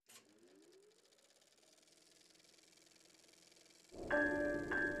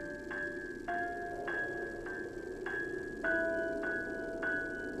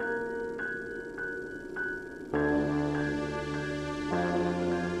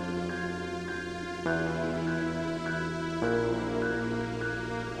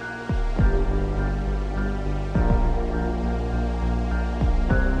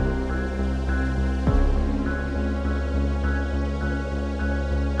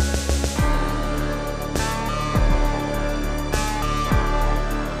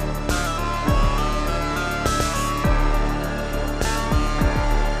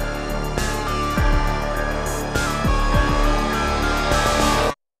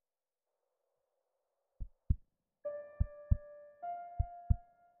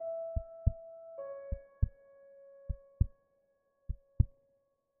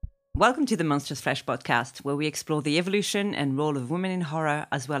Welcome to the Monstrous Flesh podcast, where we explore the evolution and role of women in horror,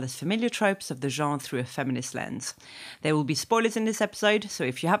 as well as familiar tropes of the genre through a feminist lens. There will be spoilers in this episode, so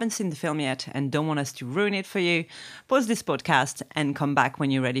if you haven't seen the film yet and don't want us to ruin it for you, pause this podcast and come back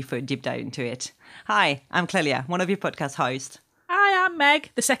when you're ready for a deep dive into it. Hi, I'm Clelia, one of your podcast hosts. Hi, I'm Meg,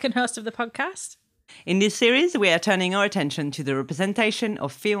 the second host of the podcast. In this series, we are turning our attention to the representation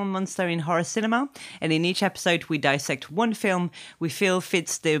of female monster in horror cinema, and in each episode we dissect one film we feel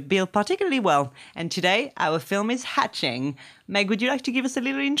fits the bill particularly well. And today, our film is Hatching. Meg, would you like to give us a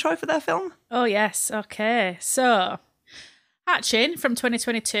little intro for that film? Oh yes, okay. So, Hatching from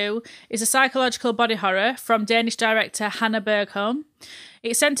 2022 is a psychological body horror from Danish director Hannah Bergholm.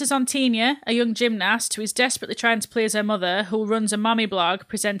 It centres on Tina, a young gymnast who is desperately trying to please her mother, who runs a mommy blog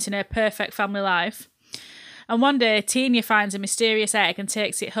presenting her perfect family life. And one day, Tina finds a mysterious egg and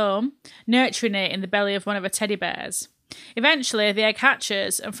takes it home, nurturing it in the belly of one of her teddy bears. Eventually, the egg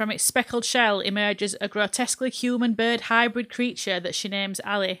hatches, and from its speckled shell emerges a grotesquely human-bird hybrid creature that she names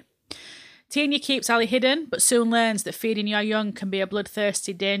Allie. Tina keeps Allie hidden, but soon learns that feeding your young can be a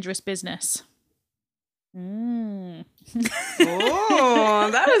bloodthirsty, dangerous business. Oh,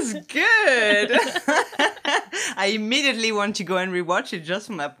 that was good. I immediately want to go and rewatch it just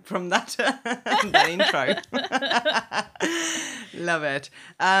from that that intro. Love it.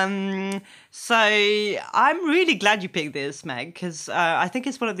 So I'm really glad you picked this, Meg, because I think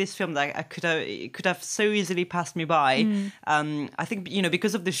it's one of these films that could have so easily passed me by. I think,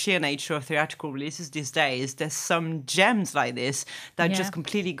 because of the sheer nature of theatrical releases these days, there's some gems like this that just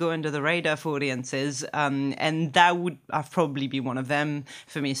completely go under the radar for audiences. And that would have probably be one of them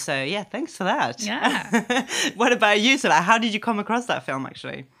for me. So yeah, thanks for that. Yeah. What about you? So how did you come across that film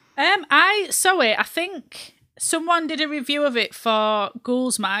actually? I saw it. I think someone did a review of it for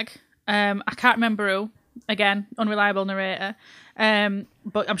Ghouls Mag. I can't remember who. Again, unreliable narrator.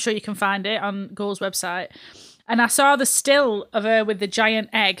 But I'm sure you can find it on Ghouls' website. And I saw the still of her with the giant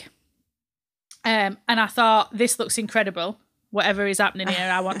egg. And I thought, this looks incredible. Whatever is happening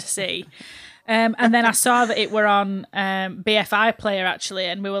here, I want to see. And then I saw that it were on BFI Player, actually,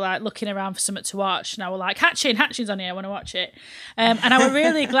 and we were like looking around for something to watch, and I was like, Hatching's on here, I want to watch it. And I was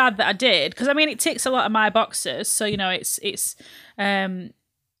really glad that I did, because I mean, it ticks a lot of my boxes. So, it's a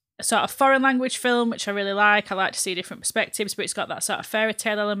sort of foreign language film, which I really like. I like to see different perspectives, but it's got that sort of fairy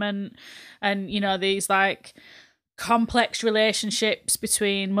tale element, and these like complex relationships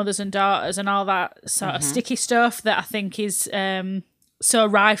between mothers and daughters, and all that sort of sticky stuff that I think is so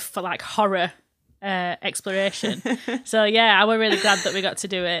rife for like horror exploration. So yeah, I was really glad that we got to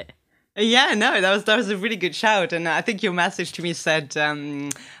do it. Yeah, no, that was a really good shout, and I think your message to me said, I'm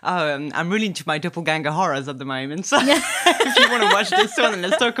really into my doppelganger horrors at the moment. So if you want to watch this one,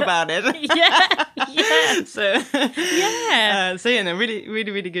 let's talk about it. Yeah. So really,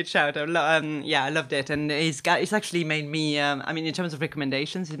 really, really good shout. I loved it, and it's actually made me. In terms of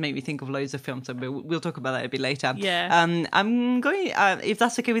recommendations, it made me think of loads of films. So we'll talk about that a bit later. Yeah. I'm going. If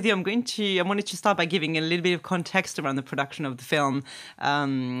that's okay with you, I wanted to start by giving a little bit of context around the production of the film.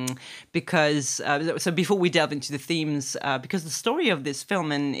 Because so before we delve into the themes, because the story of this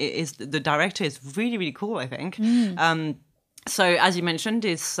film is the director is really, really cool, I think. So, as you mentioned,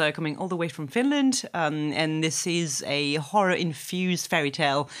 it's coming all the way from Finland, and this is a horror-infused fairy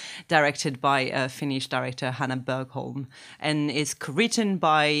tale directed by Finnish director Hannah Bergholm, and it's written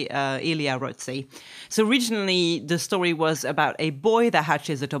by Ilja Rotsi. So originally, the story was about a boy that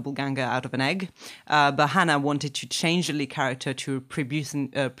hatches a doppelganger out of an egg, but Hannah wanted to change the lead character to a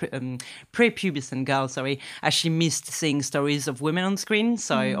prepubescent girl, as she missed seeing stories of women on screen.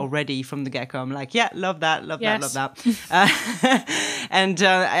 So already from the get-go, I'm like, yeah, love that. And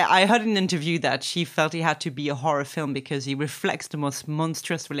I heard in an interview that she felt it had to be a horror film because it reflects the most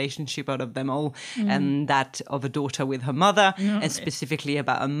monstrous relationship out of them all, and that of a daughter with her mother, and specifically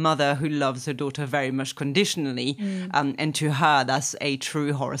about a mother who loves her daughter very much conditionally. And to her, that's a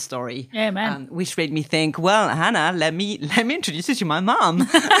true horror story. Amen. Which made me think, well, Hannah, let me introduce you to my mom.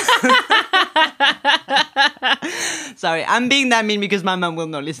 Sorry, I'm being that mean because my mom will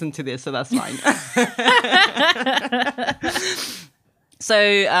not listen to this, so that's fine. So,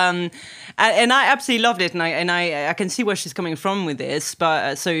 and I absolutely loved it, and I can see where she's coming from with this.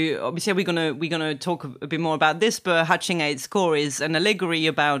 But so obviously we're gonna talk a bit more about this. But Hatching at its core is an allegory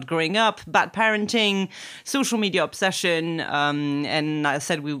about growing up, bad parenting, social media obsession, and like I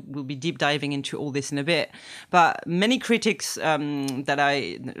said, we'll be deep diving into all this in a bit. But many critics lots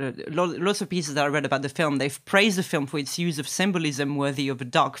of pieces that I read about the film, they've praised the film for its use of symbolism worthy of a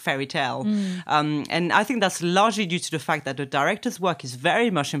dark fairy tale, and I think that's largely due to the fact that the director's work is very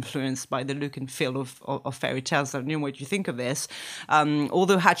much influenced by the look and feel of fairy tales. I don't know what you think of this.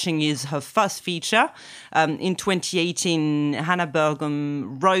 Although Hatching is her first feature, in 2018, Hannah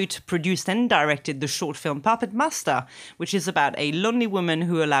Bergholm wrote, produced and directed the short film Puppet Master, which is about a lonely woman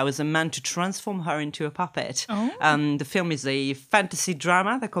who allows a man to transform her into a puppet. The film is a fantasy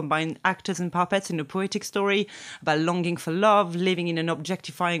drama that combines actors and puppets in a poetic story about longing for love, living in an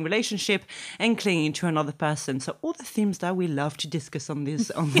objectifying relationship, and clinging to another person. So all the themes that we love to discuss on this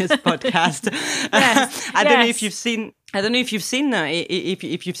podcast. I don't know if you've seen. If you've seen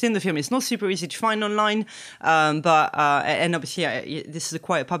the film. It's not super easy to find online, but obviously this is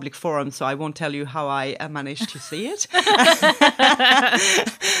quite a public forum, so I won't tell you how I managed to see it.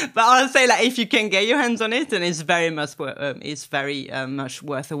 But I'll say, like, if you can get your hands on it, then it's very much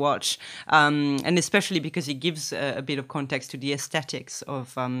worth a watch, and especially because it gives a bit of context to the aesthetics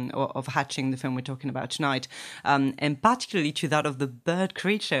of Hatching, the film we're talking about tonight, and particularly to that of the bird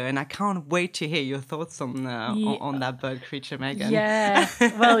creature. And I can't wait to hear your thoughts on that bird creature, Megan. Yeah,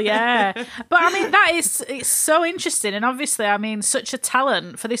 well, yeah. But I mean, it's so interesting. And obviously, I mean, such a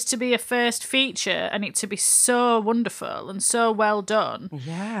talent for this to be a first feature and it to be so wonderful and so well done.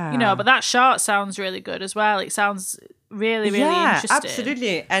 Yeah. You know, but that short sounds really good as well. It sounds really interesting.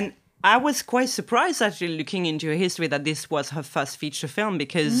 Absolutely. And I was quite surprised, actually, looking into her history, that this was her first feature film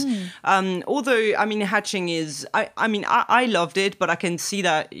because although, I mean, Hatching is, I loved it, but I can see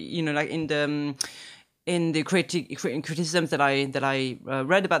that, you know, like in the criticisms that I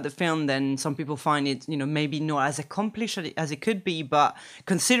read about the film, then some people find it, you know, maybe not as accomplished as it could be, but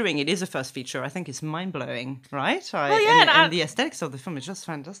considering it is a first feature, I think it's mind-blowing, right? And the aesthetics of the film is just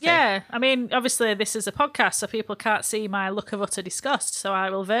fantastic. Yeah, I mean, obviously this is a podcast, so people can't see my look of utter disgust, so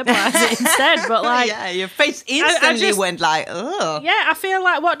I will verbalise it instead, but like... Yeah, your face instantly went like, ugh. Yeah, I feel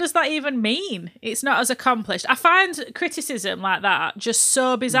like, what does that even mean? It's not as accomplished. I find criticism like that just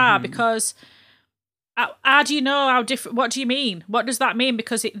so bizarre because... How do you know how different? What do you mean? What does that mean?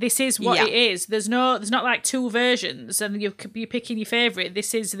 Because this is what it is. There's not like two versions, and you're picking your favourite.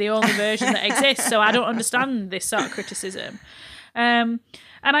 This is the only version that exists. So I don't understand this sort of criticism. And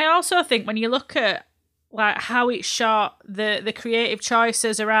I also think when you look at like how it's shot, the creative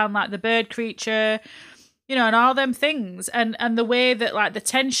choices around like the bird creature, you know, and all them things, and the way that like the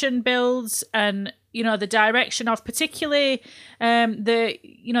tension builds, and you know the direction of particularly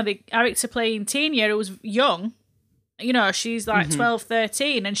the character playing Tina, who was young, you know, she's like 12,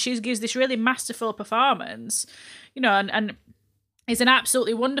 13, and she gives this really masterful performance, you know, and is an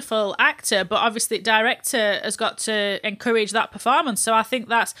absolutely wonderful actor, but obviously the director has got to encourage that performance. So I think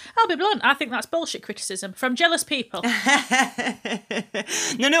I'll be blunt, I think that's bullshit criticism from jealous people. No,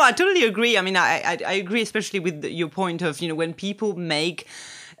 I totally agree. I mean, I agree, especially with your point of, you know, when people make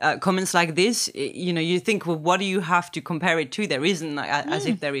comments like this, you know, you think, well, what do you have to compare it to? There isn't, as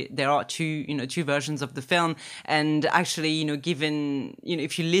if there are two versions of the film. And actually, you know, given, you know,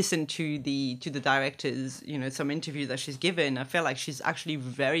 if you listen to the director's, you know, some interviews that she's given, I feel like she's actually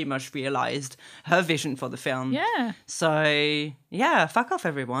very much realized her vision for the film. Yeah. So yeah, fuck off,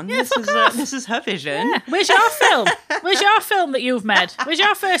 everyone. Yeah, This is her vision. Yeah. Where's your film? Where's your film that you've made? Where's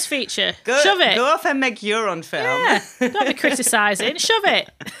your first feature? Shove it. Go off and make your own film. Yeah. Don't be criticising. Shove it.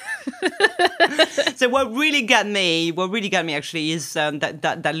 So what really got me actually is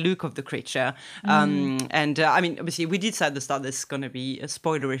that look of the creature, and I mean, obviously we did say at the start there's going to be a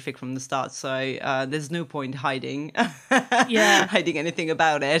spoilerific from the start, so there's no point hiding anything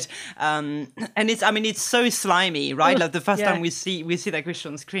about it, and it's so slimy, right? Like the first time we see that creature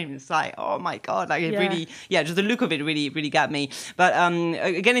on screen, it's like, oh my god, like it really, just the look of it really got me. But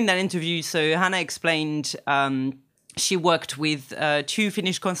again, in that interview, so Hannah explained she worked with 2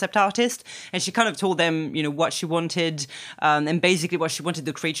 Finnish concept artists, and she kind of told them, what she wanted, and basically what she wanted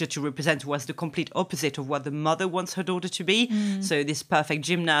the creature to represent was the complete opposite of what the mother wants her daughter to be. So this perfect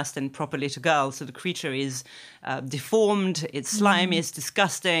gymnast and proper little girl. So the creature is deformed, it's slimy, it's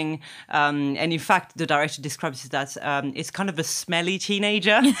disgusting, and in fact, the director describes it as it's kind of a smelly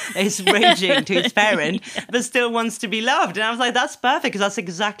teenager. It's raging to its parent, but still wants to be loved. And I was like, that's perfect, because that's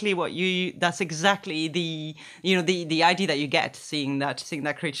exactly the idea that you get seeing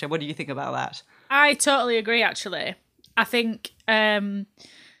that creature. What do you think about that? I totally agree, actually. I think the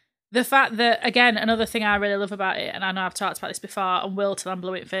fact that, again, another thing I really love about it, and I know I've talked about this before and will till I'm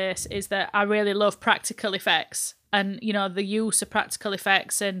blue in face, is that I really love practical effects and, the use of practical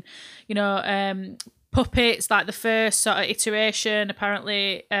effects and, puppets. Like the first sort of iteration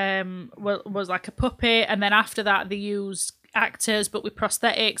apparently was like a puppet, and then after that they used actors but with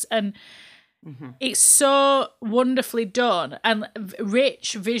prosthetics, and it's so wonderfully done and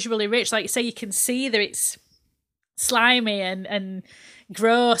visually rich. Like you say, you can see that it's slimy and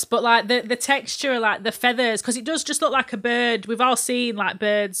gross, but like the texture, like the feathers, because it does just look like a bird. We've all seen like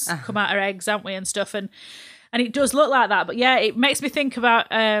birds come out of eggs, haven't we, and stuff, and it does look like that. But yeah, it makes me think about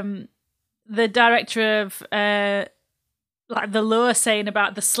the director of like The Lure saying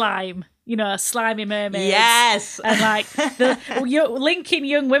about the slime, slimy mermaids. Yes. And like linking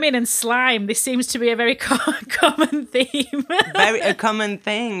young women and slime, this seems to be a very common theme. A common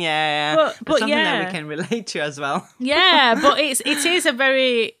thing, yeah. But something that we can relate to as well. Yeah, but it is a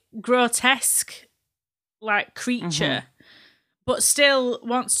very grotesque like creature, but still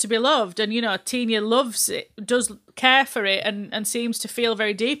wants to be loved. And, Tina loves it, does care for it and seems to feel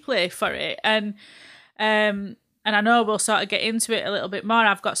very deeply for it. And I know we'll sort of get into it a little bit more.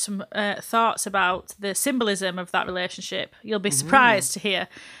 I've got some thoughts about the symbolism of that relationship. You'll be surprised to hear.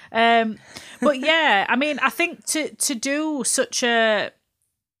 But yeah, I mean, I think to do such a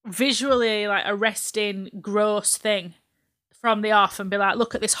visually like arresting, gross thing from the off and be like,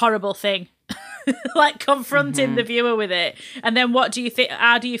 look at this horrible thing, like confronting the viewer with it. And then what do you think?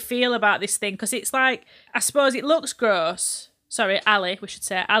 How do you feel about this thing? Because it's like, I suppose it looks gross. Sorry, Ali, we should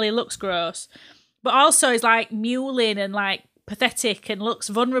say. Ali looks gross. But also is like mewling and like pathetic and looks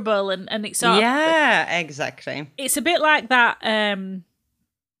vulnerable and it's sort of... Yeah, exactly. It's a bit like that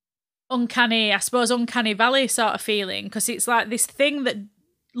uncanny valley sort of feeling, because it's like this thing that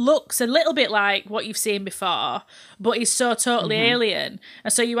looks a little bit like what you've seen before, but is so totally alien.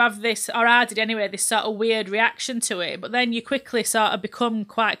 And so you have this, or I did anyway, this sort of weird reaction to it. But then you quickly sort of become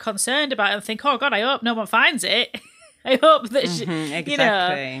quite concerned about it and think, oh God, I hope no one finds it. I hope that,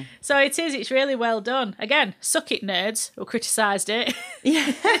 exactly. So it's really well done. Again, suck it, nerds who criticised it.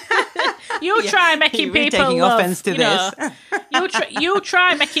 Yeah. You try making people taking love, offence to this. You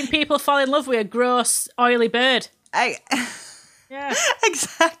try making people fall in love with a gross, oily bird. Yeah,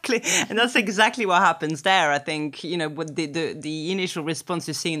 exactly, and that's exactly what happens there. I think what the initial response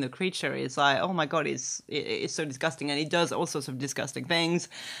to seeing the creature is like, oh my God, it's so disgusting, and it does all sorts of disgusting things.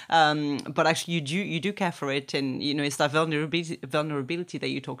 But actually, you do care for it, and it's that vulnerability that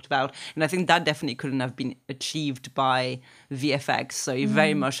you talked about, and I think that definitely couldn't have been achieved by VFX. So it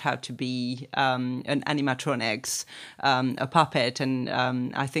very much had to be an animatronics, a puppet, and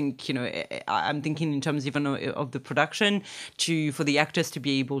I think I'm thinking in terms even of the production for the actors to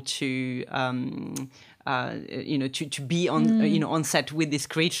be able to to be on on set with this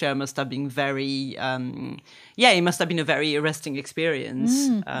creature must have been very it must have been a very arresting experience.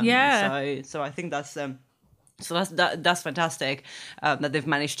 So I think that's that's fantastic that they've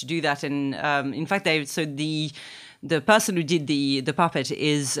managed to do that. And in fact, the person who did the puppet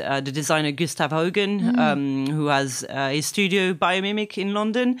is the designer Gustav Hogan, who has his studio Biomimic in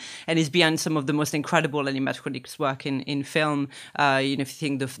London, and is behind some of the most incredible animatronics work in film. If you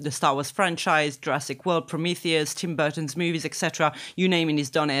think the Star Wars franchise, Jurassic World, Prometheus, Tim Burton's movies, etc., you name it, he's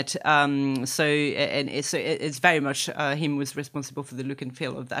done it. So it's very much him who's responsible for the look and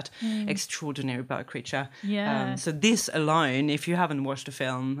feel of that extraordinary bird creature. Yeah. So this alone, if you haven't watched the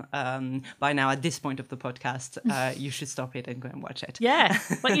film by now at this point of the podcast, you should stop it and go and watch it. Yeah,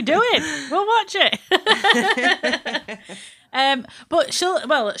 what you doing? We'll watch it. But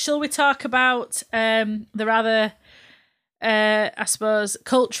shall we talk about the rather, I suppose,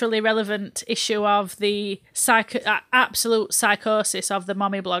 culturally relevant issue of the absolute psychosis of the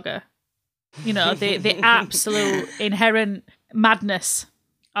mommy blogger? The absolute inherent madness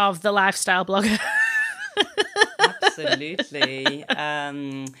of the lifestyle blogger. Absolutely.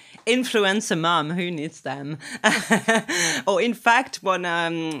 Influencer mum, who needs them? Or in fact,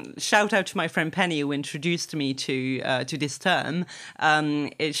 one shout out to my friend Penny, who introduced me to this term.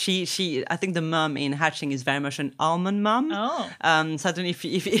 She I think the mum in Hatching is very much an almond mum. Oh. So I don't know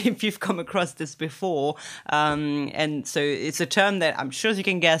if you've come across this before. And so it's a term that I'm sure you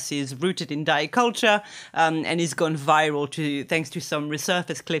can guess is rooted in diet culture, and is gone viral thanks to some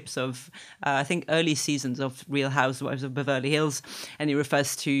resurfaced clips of I think early seasons of Real Housewives of Beverly Hills, and it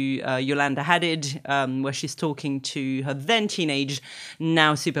refers to Yolanda Hadid, where she's talking to her then teenage,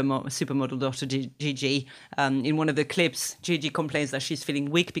 now supermodel daughter Gigi. In one of the clips, Gigi complains that she's feeling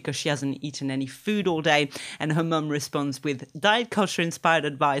weak because she hasn't eaten any food all day, and her mum responds with diet culture inspired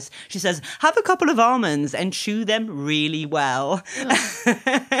advice. She says, "Have a couple of almonds and chew them really well."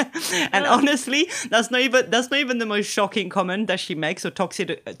 And honestly, that's not even the most shocking comment that she makes, or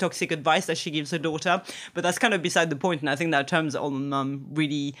toxic advice that she gives her daughter, but that's kind of beside the point. And I think that term's almond mum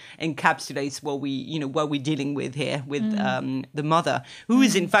really encapsulates what we're dealing with here with the mother, who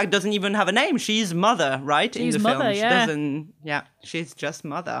is in fact doesn't even have a name. She's mother, right? She's in the mother, film. yeah. She doesn't. Yeah, she's just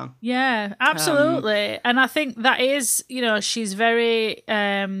mother. Yeah, absolutely. And I think that is, she's very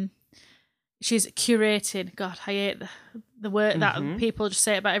she's curated. God, I hate the word that people just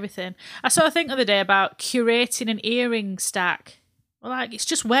say about everything. I saw a thing the other day about curating an earring stack. Well, like, it's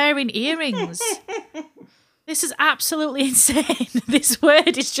just wearing earrings. This is absolutely insane. This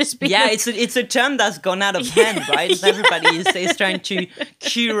word is just being... Yeah, it's a term that's gone out of hand, right? Yeah. Everybody is trying to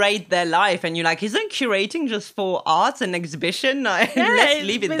curate their life, and you're like, isn't curating just for art and exhibition? Let's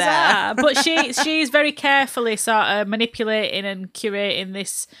leave it bizarre. there. But she's very carefully sort of manipulating and curating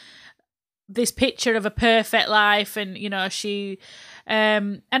this picture of a perfect life, and she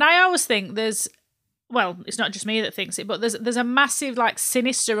and I always think it's not just me that thinks it, but there's a massive like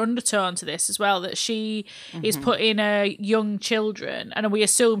sinister undertone to this as well, that she is putting young children, and we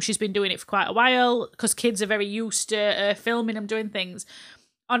assume she's been doing it for quite a while because kids are very used to filming them doing things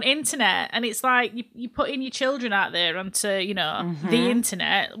on internet, and it's like you putting your children out there onto the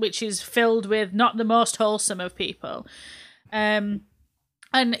internet, which is filled with not the most wholesome of people. And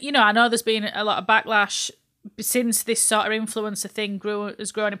I know there's been a lot of backlash since this sort of influencer thing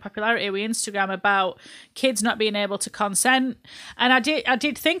has grown in popularity with Instagram about kids not being able to consent. And I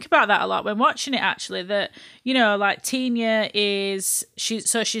did think about that a lot when watching it, actually, that, like Tina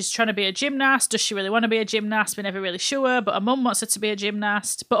she's trying to be a gymnast. Does she really want to be a gymnast? We're never really sure, but her mum wants her to be a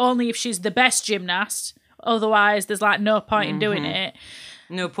gymnast, but only if she's the best gymnast. Otherwise, there's like no point in doing it.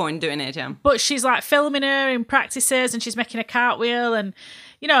 No point doing it, yeah. But she's like filming her in practices, and she's making a cartwheel, and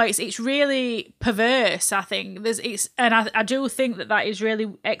it's really perverse. I think I do think that is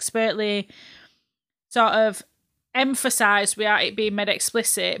really expertly sort of emphasised without it being made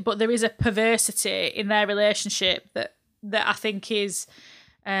explicit. But there is a perversity in their relationship that I think is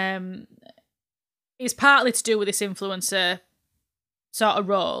partly to do with this influencer sort of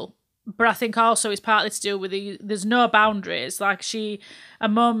role. But I think also it's partly to do with there's no boundaries. Like a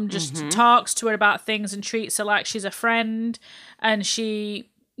mum just talks to her about things and treats her like she's a friend, and she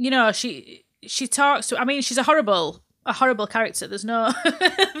talks to. I mean, she's a horrible character. There's no,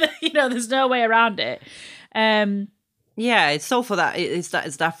 there's no way around it. Yeah, it's all for that. It's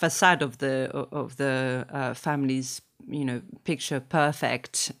that facade of the family's picture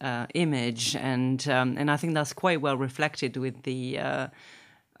perfect image, and I think that's quite well reflected with the.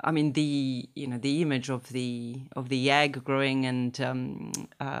 The image of the egg growing, and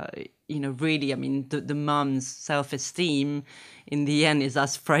really, the mum's self-esteem in the end is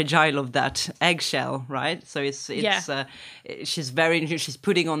as fragile of that eggshell, right? So she's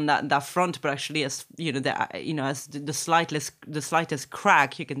putting on that front, but actually, as as the slightest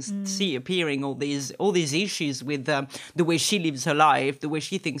crack, you can see appearing all these issues with the way she lives her life, the way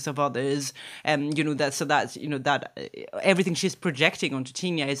she thinks of others, and that everything she's projecting onto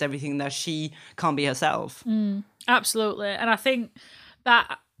Tina is everything that she can't be herself. Absolutely, and I think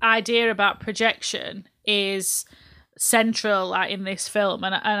that idea about projection is central, like, in this film,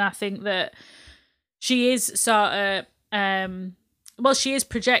 and I think that she is sort of she is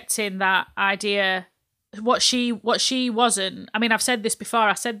projecting that idea, what she wasn't. I mean, I've said this before.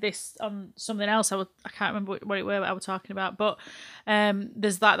 I said this on something else. I can't remember what it were I was talking about, but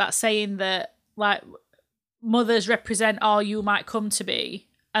there's that saying that, like, mothers represent all you might come to be,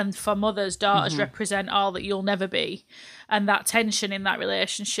 and for mothers, daughters represent all that you'll never be, and that tension in that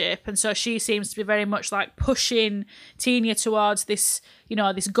relationship. And so she seems to be very much like pushing Tina towards this,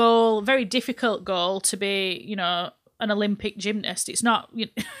 this goal, very difficult goal, to be, an Olympic gymnast. It's not,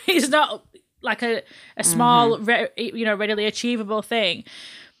 it's not like a small, readily achievable thing.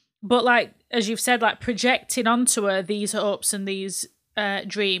 but like as you've said, like projecting onto her these hopes and these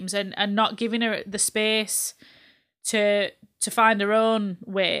dreams, and not giving her the space to find her own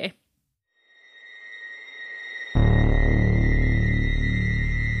way.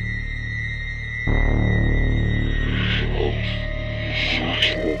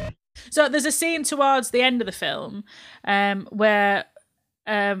 So there's a scene towards the end of the film where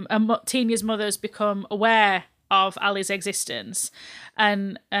Tinia's mother's become aware of Ali's existence,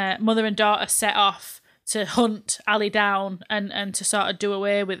 and mother and daughter set off to hunt Ali down and to sort of do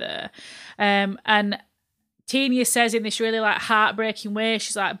away with her. And Tinia says in this really like heartbreaking way,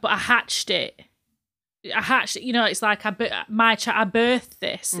 she's like, "But I hatched it. You know, it's like I birthed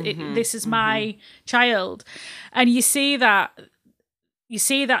this. This is my child," and you see that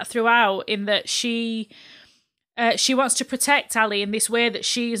throughout, in that she wants to protect Ali in this way that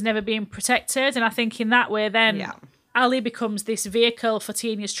she has never been protected, and I think in that way then Ali becomes this vehicle for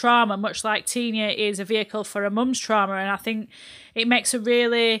Tinia's trauma, much like Tinia is a vehicle for her mum's trauma. And I think it makes a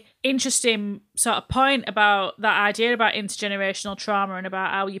really interesting sort of point about that idea about intergenerational trauma and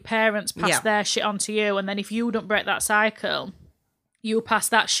about how your parents pass their shit on to you, and then if you don't break that cycle, you pass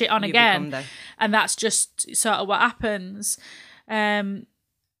that shit on again, and that's just sort of what happens.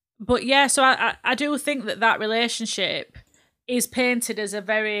 But yeah, so I do think that relationship is painted as a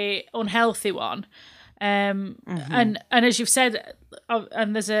very unhealthy one. And as you've said,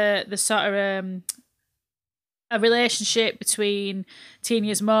 and there's sort of a relationship between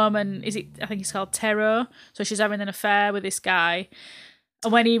Tinia's mum and I think he's called Tero. So she's having an affair with this guy,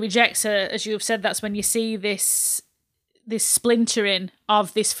 and when he rejects her, as you've said, that's when you see this splintering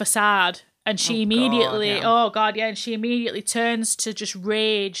of this facade. And she and she immediately turns to just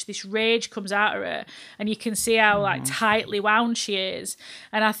rage. This rage comes out of her, and you can see how like tightly wound she is.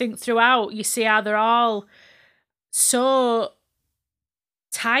 And I think throughout you see how they're all so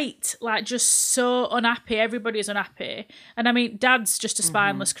tight, like just so unhappy. Everybody's unhappy. And I mean, Dad's just a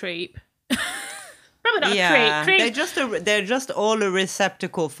spineless creep. Probably not a creep. They're just all a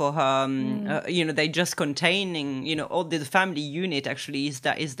receptacle for her. You know, they're just containing. You know, all the family unit actually is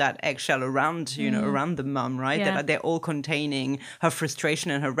that eggshell around. You know, around the mum, right? Yeah. They're all containing her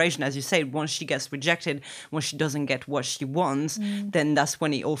frustration and her rage. And as you say, once she gets rejected, once she doesn't get what she wants, then that's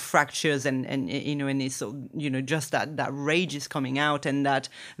when it all fractures and you know, and it's just that rage is coming out, and that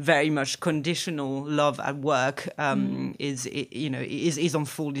very much conditional love at work is on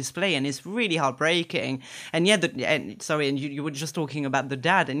full display, and it's really heartbreaking. And you were just talking about the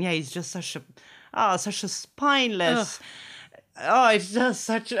dad, and he's just such a spineless. It's just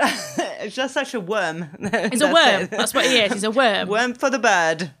such a worm. He's a worm. That's what he is. He's a worm. Worm for the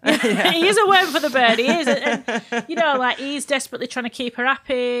bird. He is a worm for the bird. He is. And, you know, like he's desperately trying to keep her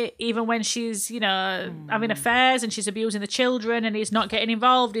happy, even when she's, you know, having affairs and she's abusing the children, and he's not getting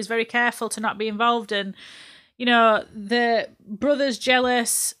involved. He's very careful to not be involved. And, you know, the brother's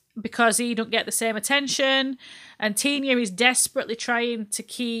jealous because he don't get the same attention, and Tinia is desperately trying to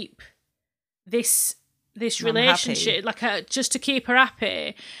keep this relationship, like just to keep her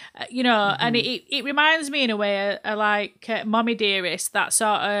happy, you know. And it reminds me in a way like Mommy Dearest, that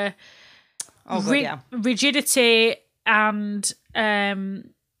sort of rigidity and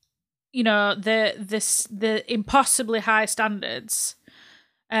you know, the impossibly high standards,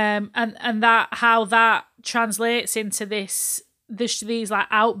 and that how that translates into these like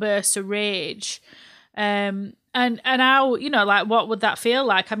outbursts of rage, and how, you know, like what would that feel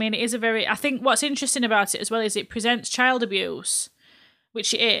like? I mean, it is I think what's interesting about it as well is it presents child abuse,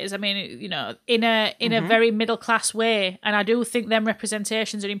 which it is. I mean, you know, in a very middle class way, and I do think them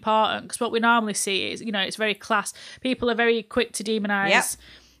representations are important, because what we normally see is, you know, it's very class. People are very quick to demonise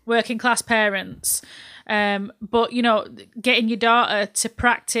working class parents. But, you know, getting your daughter to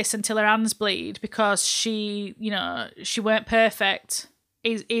practice until her hands bleed because she weren't perfect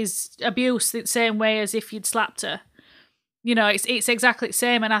is abuse, the same way as if you'd slapped her. You know, it's exactly the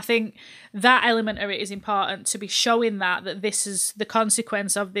same. And I think that element of it is important, to be showing that this is the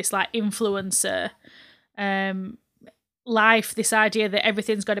consequence of this like influencer life, this idea that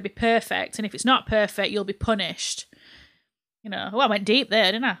everything's got to be perfect, and if it's not perfect, you'll be punished. You know, I went deep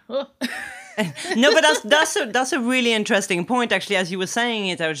there, didn't I? Oh. No, but that's a really interesting point. Actually, as you were saying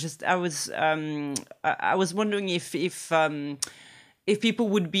it, I was wondering if people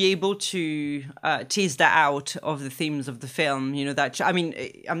would be able to tease that out of the themes of the film. You know, that, I mean,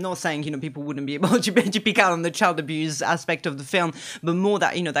 I'm not saying, you know, people wouldn't be able to pick out on the child abuse aspect of the film, but more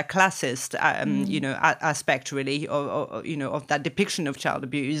that, you know, that classist you know, aspect really, or you know, of that depiction of child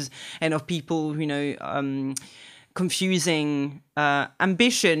abuse, and of people, you know, confusing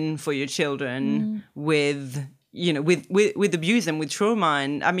ambition for your children with with abuse and with trauma.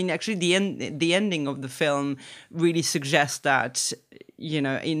 And I mean, actually, the ending of the film really suggests that,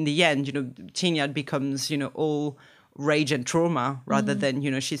 in the end, Tinyad becomes, all rage and trauma rather than,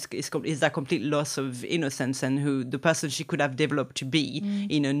 is that complete loss of innocence and who the person she could have developed to be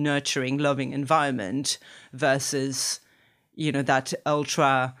in a nurturing, loving environment versus, that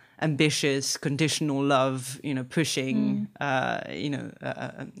ultra ambitious, conditional love, pushing,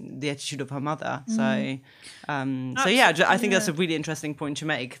 the attitude of her mother. So yeah, I think that's a really interesting point to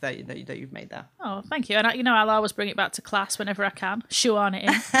make that you've made there. Oh, thank you. And I'll always bring it back to class whenever I can. Shoehorn it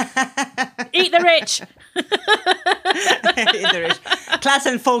in. Eat the rich. Eat the rich. Class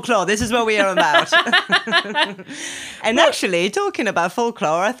and folklore. This is what we are about. And actually, talking about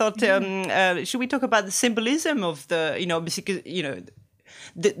folklore, I thought, should we talk about the symbolism of the, because,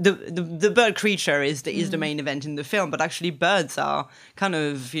 the bird creature is the main event in the film, but actually birds are kind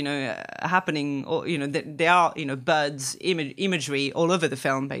of happening, or they are birds imagery all over the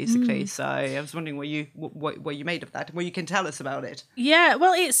film basically. So I was wondering what you made of that, what you can tell us about it. Yeah,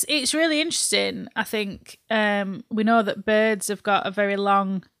 well, it's really interesting. I think we know that birds have got a very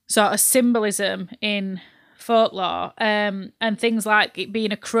long sort of symbolism in folklore, and things like it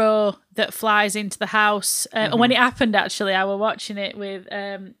being a crow that flies into the house. And when it happened, actually, I was watching it with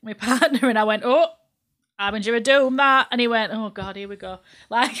my partner, and I went, "Oh, Harbinger of Doom, that," and he went, "Oh God, here we go."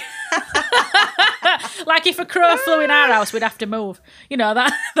 Like, like if a crow flew in our house, we'd have to move,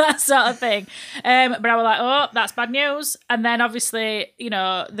 that sort of thing. But I was like, "Oh, that's bad news." And then obviously,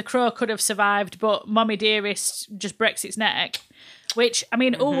 the crow could have survived, but Mommy Dearest just breaks its neck. Which, I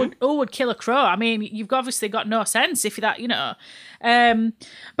mean, who would kill a crow? I mean, you've obviously got no sense if you're that,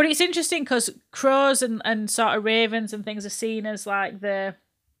 But it's interesting because crows and sort of ravens and things are seen as like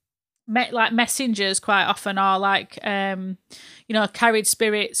like messengers quite often, or like carried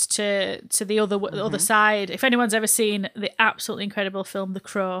spirits to the other side. If anyone's ever seen the absolutely incredible film The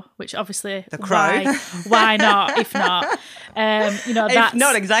Crow, which obviously The Crow, why not? If not, that's if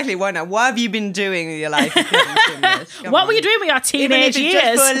not exactly why not? What have you been doing with your life? What were you doing with your teenage years?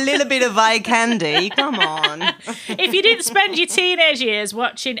 Just for a little bit of eye candy. Come on. If you didn't spend your teenage years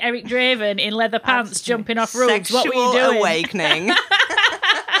watching Eric Draven in leather pants jumping off roofs, what were you doing? Awakening.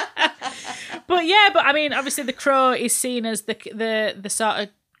 But I mean, obviously, the crow is seen as the sort of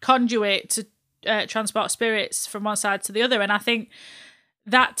conduit to transport spirits from one side to the other, and I think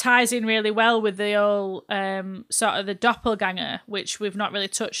that ties in really well with the old sort of the doppelganger, which we've not really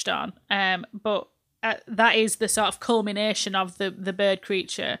touched on. But that is the sort of culmination of the bird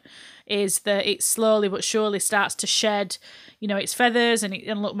creature, is that it slowly but surely starts to shed, its feathers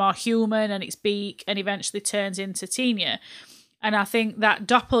and look more human, and its beak, and eventually turns into Tenia. And I think that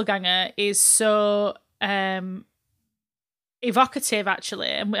doppelganger is so evocative, actually.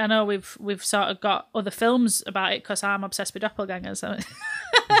 And I know we've sort of got other films about it because I'm obsessed with doppelgangers.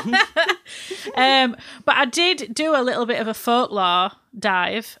 But I did do a little bit of a folklore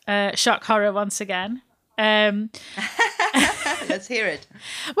dive, shock horror once again. Let's hear it.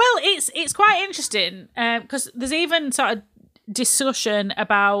 Well, it's quite interesting because there's even sort of discussion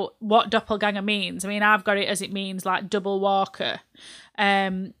about what doppelganger means. I mean, I've got it as it means like double walker,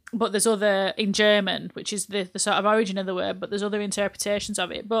 but there's other in German, which is the sort of origin of the word, but there's other interpretations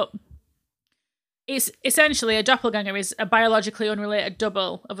of it. But it's essentially a doppelganger is a biologically unrelated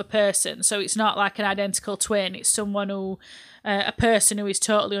double of a person, so it's not like an identical twin. It's someone who a person who is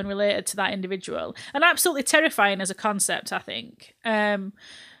totally unrelated to that individual, and absolutely terrifying as a concept, I think.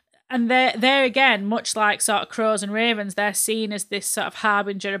 And they're again, much like sort of crows and ravens, they're seen as this sort of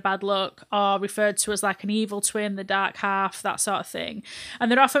harbinger of bad luck, or referred to as like an evil twin, the dark half, that sort of thing. And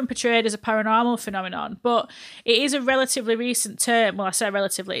they're often portrayed as a paranormal phenomenon. But it is a relatively recent term. Well, I say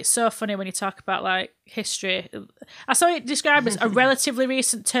relatively. It's so funny when you talk about like history. I saw it described as a relatively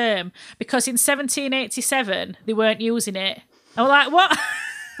recent term because in 1787 they weren't using it. I was like, what?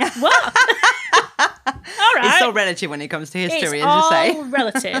 What? All right. It's so relative when it comes to history, it's as you say. All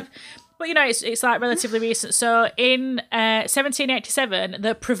relative. But, it's like relatively recent. So in 1787,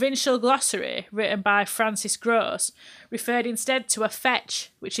 the Provincial Glossary, written by Francis Gross, referred instead to a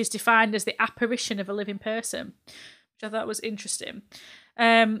fetch, which is defined as the apparition of a living person, which I thought was interesting.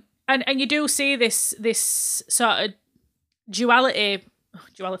 And you do see this sort of duality,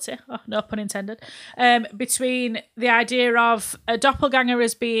 oh, no pun intended, between the idea of a doppelganger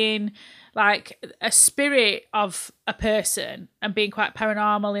as being like a spirit of a person and being quite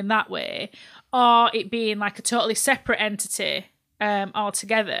paranormal in that way, or it being like a totally separate entity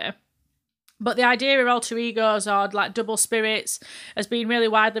altogether. But the idea of alter egos or like double spirits has been really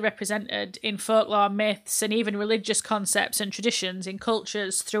widely represented in folklore, myths, and even religious concepts and traditions in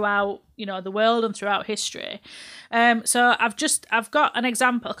cultures throughout, the world and throughout history. So I've got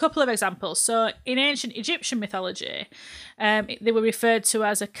a couple of examples. So in ancient Egyptian mythology, they were referred to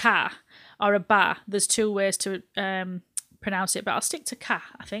as a ka or a ba. There's two ways to pronounce it, but I'll stick to ka,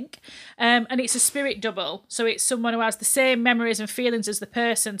 I think. And it's a spirit double. So it's someone who has the same memories and feelings as the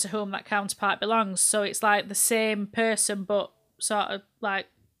person to whom that counterpart belongs. So it's like the same person, but sort of like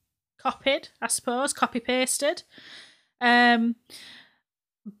copied, I suppose, copy-pasted. But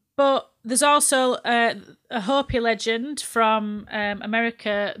there's also a Hopi legend from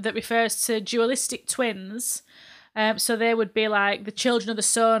America that refers to dualistic twins. So they would be like the children of the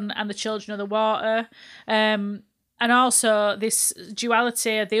sun and the children of the water. And also this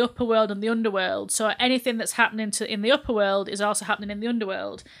duality of the upper world and the underworld. So anything that's happening in the upper world is also happening in the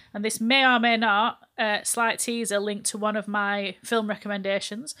underworld. And this may or may not, slight teaser linked to one of my film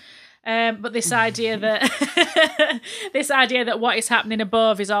recommendations. But this idea that what is happening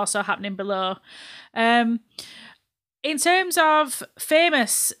above is also happening below. In terms of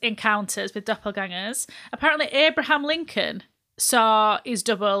famous encounters with doppelgangers, apparently Abraham Lincoln saw his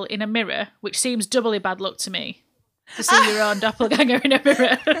double in a mirror, which seems doubly bad luck to me. To see your own doppelganger in a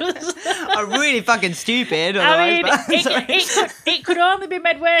mirror. I'm really fucking stupid. I mean, it could only be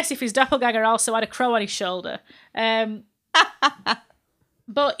made worse if his doppelganger also had a crow on his shoulder.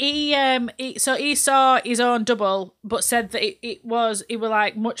 But he saw his own double, but said that it were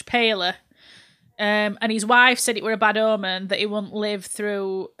like much paler. And his wife said it were a bad omen that he wouldn't live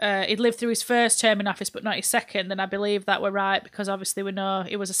through. He'd lived through his first term in office, but not his second. And I believe that were right because obviously we know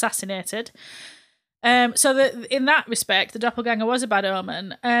he was assassinated. So in that respect, the doppelganger was a bad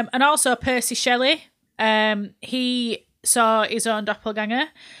omen. And also Percy Shelley, he saw his own doppelganger.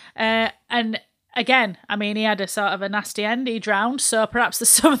 And again, I mean, he had a sort of a nasty end. He drowned, so perhaps there's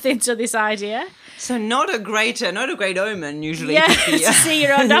something to this idea. So not a great omen usually. Yeah, to see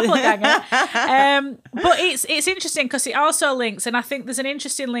your own doppelganger. But it's interesting because it also links, and I think there's an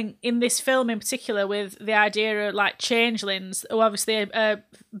interesting link in this film in particular with the idea of like changelings, who obviously are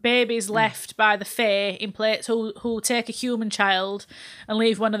babies left by the fae in place who take a human child and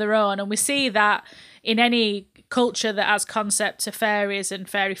leave one of their own, and we see that in any culture that has concepts of fairies and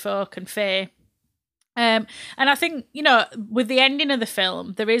fairy folk and fae. And I think, with the ending of the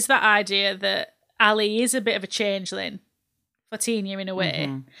film, there is that idea that Ali is a bit of a changeling for Tanya in a way.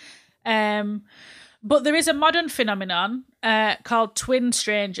 Mm-hmm. But there is a modern phenomenon called twin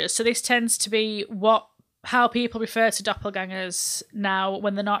strangers. So this tends to be how people refer to doppelgangers now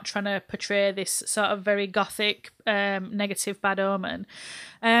when they're not trying to portray this sort of very gothic, negative bad omen.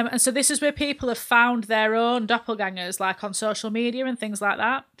 And so this is where people have found their own doppelgangers, like on social media and things like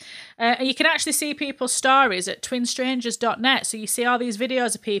that. And you can actually see people's stories at twinstrangers.net. So you see all these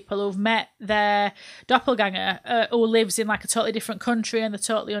videos of people who've met their doppelganger who lives in like a totally different country and they're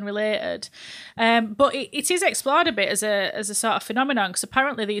totally unrelated. But it is explored a bit as a sort of phenomenon, because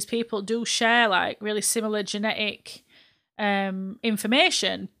apparently these people do share like really similar genetic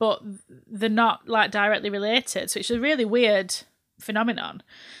information, but they're not like directly related. So it's a really weird phenomenon.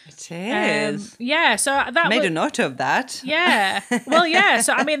 It is. Yeah, so that made a note of that. Yeah. Well, yeah.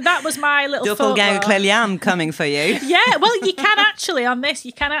 So I mean, that was my little doppelganger Cleliam coming for you. Yeah. Well, you can actually on this,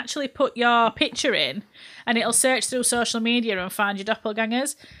 you can actually put your picture in, and it'll search through social media and find your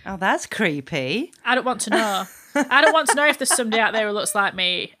doppelgangers. Oh, that's creepy. I don't want to know. I don't want to know if there's somebody out there who looks like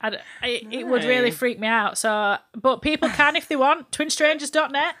me. It would really freak me out. So, but people can if they want.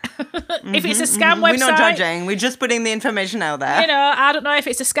 Twinstrangers.net. If it's a scam website, we're not judging. We're just putting the information out there. I don't know if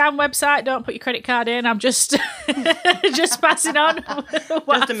it's a scam website. Don't put your credit card in. I'm just just passing on.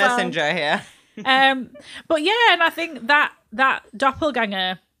 Just a messenger here. But yeah, and I think that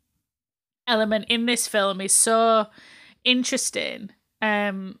doppelganger element in this film is so interesting.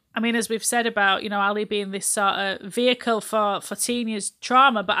 I mean, as we've said about, Ali being this sort of vehicle for Tina's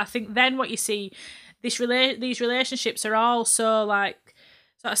trauma, but I think then what you see, these relationships are all so like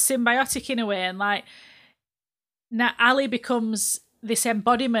sort of symbiotic in a way, and like now Ali becomes this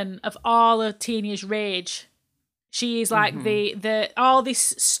embodiment of all of Tina's rage. She is like the all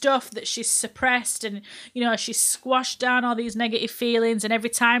this stuff that she's suppressed, and she's squashed down all these negative feelings, and every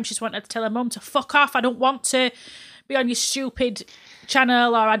time she's wanted to tell her mum to fuck off, I don't want to be on your stupid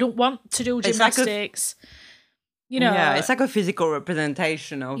channel, or I don't want to do gymnastics. Yeah, it's like a physical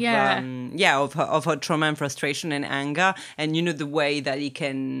representation of of her trauma and frustration and anger, and the way that it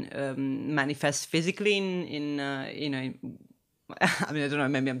can manifest physically in I mean, I don't know,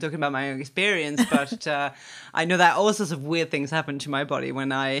 maybe I'm talking about my own experience, but I know that all sorts of weird things happen to my body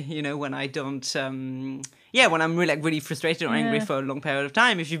when I, when I don't, when I'm really frustrated or angry for a long period of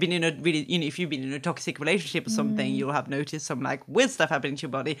time. If you've been in a if you've been in a toxic relationship or something, you'll have noticed some like weird stuff happening to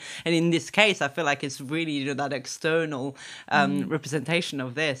your body. And in this case, I feel like it's really, that external representation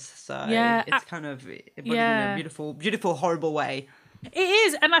of this. So it's kind of in a beautiful, beautiful, horrible way. It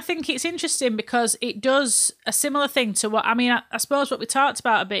is, and I think it's interesting because it does a similar thing to what, I suppose what we talked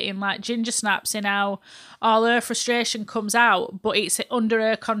about a bit in like Ginger Snaps, in how all her frustration comes out, but it's under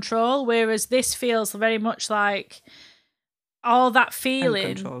her control, whereas this feels very much like all that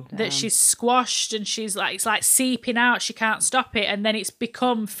feeling that she's squashed and she's like, it's like seeping out, she can't stop it, and then it's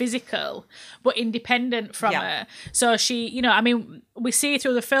become physical but independent from her. So she, we see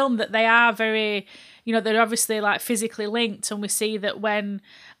through the film that they are very, they're obviously like physically linked, and we see that when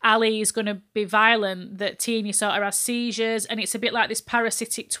Ali is going to be violent, that Tina sort of has seizures, and it's a bit like this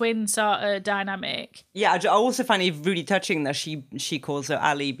parasitic twin sort of dynamic. Yeah, I also find it really touching that she calls her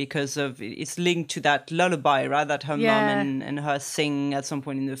Ali because of it's linked to that lullaby, right? That her mom and her sing at some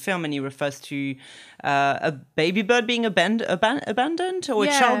point in the film, and he refers to a baby bird being abandoned, or a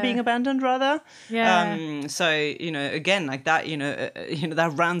child being abandoned, rather. Yeah. So again, like that,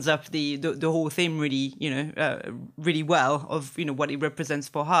 that rounds up the whole theme really, really well of what it represents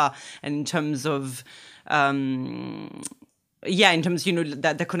for her, and in terms of in terms,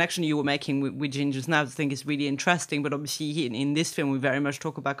 that the connection you were making with Ginger Snaps, I think is really interesting. But obviously in this film, we very much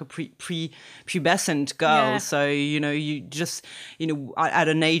talk about a pre-pubescent girl. Yeah. So, you just, at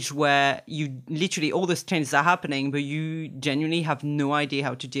an age where you literally, all those changes are happening, but you genuinely have no idea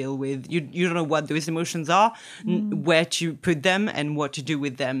how to deal with, you don't know what those emotions are, where to put them and what to do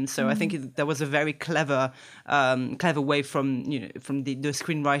with them. So I think that was a very clever way from the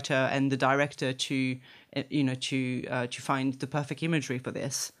screenwriter and the director to find the perfect imagery for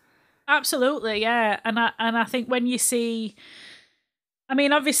this. Absolutely, yeah. And I think when you see,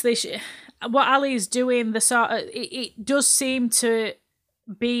 obviously what Ali's doing, it does seem to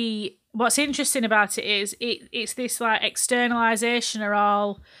be, what's interesting about it is it's this like externalization of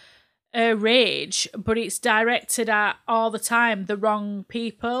all rage, but it's directed at all the time the wrong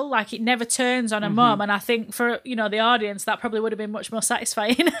people. Like it never turns on a mum, and I think for the audience that probably would have been much more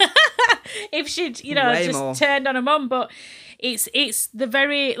satisfying if she'd turned on a mum. But it's the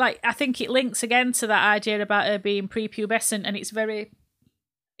very, like, I think it links again to that idea about her being prepubescent, and it's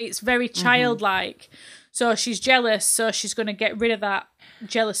very childlike. So she's jealous, so she's going to get rid of that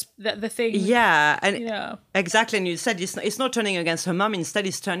jealous, the thing. Yeah, and exactly. And you said it's not turning against her mum. Instead,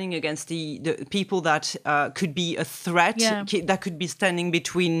 it's turning against the people that could be a threat, that could be standing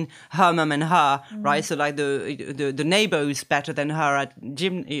between her mum and her, right? So like the neighbor who's better than her at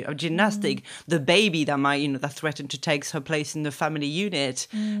gymnastic, the baby that might that threatened to take her place in the family unit,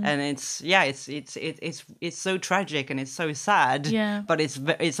 and it's so tragic and it's so sad. Yeah, but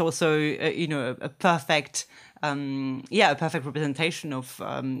it's also a perfect. A perfect representation of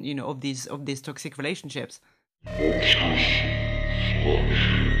of these toxic relationships.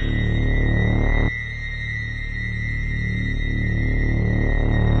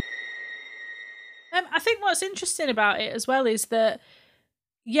 I think what's interesting about it as well is that,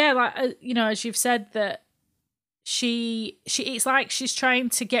 as you've said, that she it's like she's trying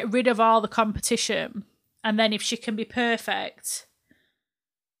to get rid of all the competition, and then if she can be perfect,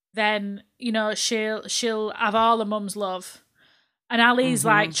 then she'll have all the mum's love. And Ali's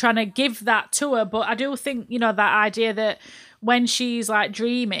like trying to give that to her, but I do think that idea that when she's like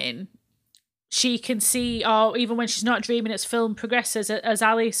dreaming, she can see, or even when she's not dreaming, as film progresses, as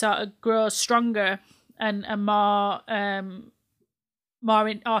Ali sort of grows stronger and more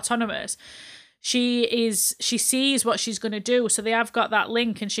autonomous, she sees what she's going to do. So they have got that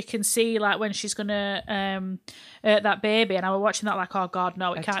link, and she can see like when she's going to hurt that baby. And I was watching that like, oh God,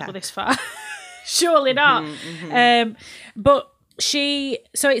 no, it can't go this far. Surely not. But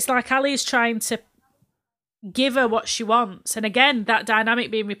so it's like Ali's trying to give her what she wants. And again, that dynamic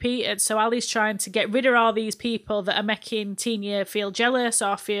being repeated. So Ali's trying to get rid of all these people that are making Tina feel jealous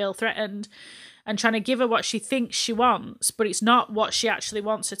or feel threatened, and trying to give her what she thinks she wants, but it's not what she actually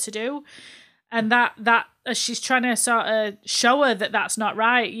wants her to do. And that as she's trying to sort of show her that that's not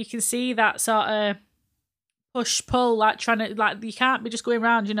right, you can see that sort of push-pull, like trying to, like, you can't be just going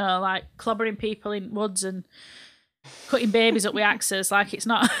around, like clobbering people in woods and cutting babies up with axes. Like, it's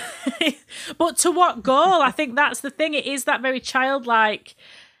not... But to what goal? I think that's the thing. It is that very childlike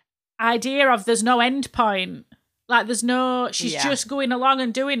idea of there's no end point. Like, there's no... She's just going along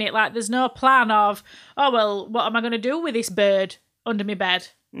and doing it. Like, there's no plan of, oh, well, what am I going to do with this bird under my bed?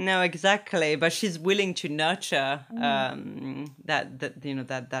 No, exactly. But she's willing to nurture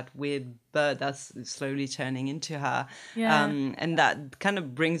that weird bird that's slowly turning into her. Yeah. And that kind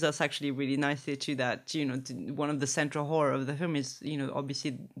of brings us actually really nicely to that, one of the central horror of the film is,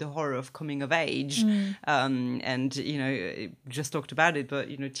 obviously the horror of coming of age. And, just talked about it, but,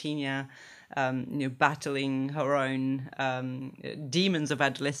 Tinia, battling her own demons of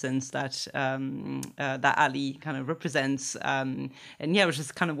adolescence that Ali kind of represents. And I was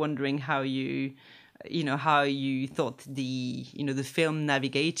just kind of wondering how you thought the film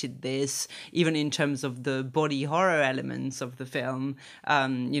navigated this, even in terms of the body horror elements of the film.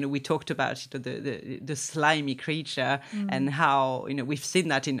 We talked about the slimy creature and how we've seen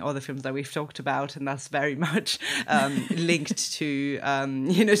that in other films that we've talked about, and that's very much linked to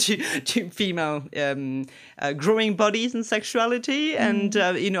to female growing bodies and sexuality. And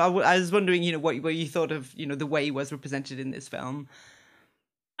I was wondering what you thought of the way it was represented in this film.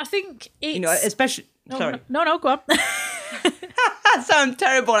 I think it's... especially... Sorry. No, go on. That sounds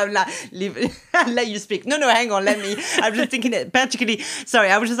terrible. I'm like, I'll let you speak. No, hang on, let me. I'm just thinking it particularly... Sorry,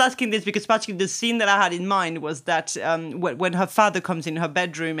 I was just asking this because particularly the scene that I had in mind was that when her father comes in her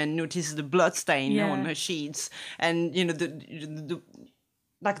bedroom and notices the blood stain on her sheets, and,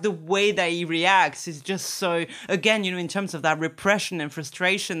 the way that he reacts is just so, again, in terms of that repression and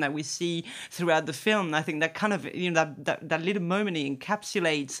frustration that we see throughout the film. I think that kind of, that little moment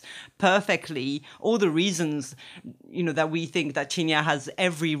encapsulates perfectly all the reasons, that we think that Tinia has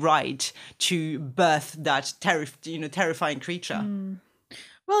every right to birth that terrifying creature.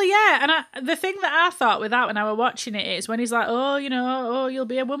 Well, yeah, and the thing that I thought with that when I was watching it is when he's like, oh, you'll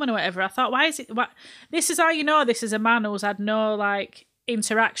be a woman or whatever. I thought, this is how this is a man who's had no,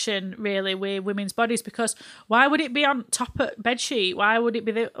 interaction really with women's bodies, because why would it be on top of bedsheet? Why would it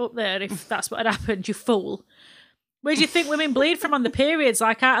be up there if that's what had happened, you fool? Where do you think women bleed from on the periods,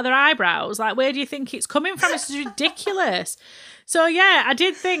 out of their eyebrows? Where do you think it's coming from? It's ridiculous. So yeah, I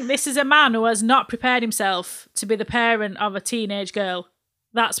did think this is a man who has not prepared himself to be the parent of a teenage girl.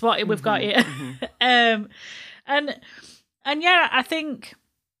 That's what we've got here. And yeah, I think,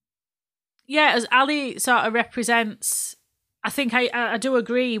 as Ali sort of represents, I think I do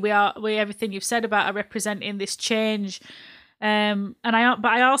agree with everything you've said about her representing this change, but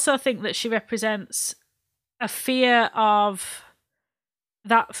I also think that she represents a fear of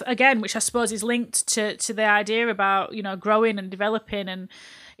that again, which I suppose is linked to the idea about growing and developing, and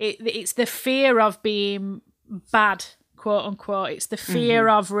it's the fear of being bad, quote unquote. It's the fear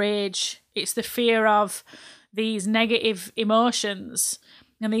of rage. It's the fear of these negative emotions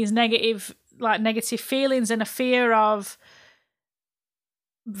and these negative feelings, and a fear of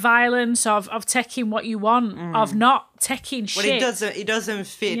violence, of taking what you want, of not taking shit. Well, it doesn't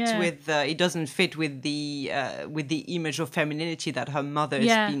fit with the image of femininity that her mother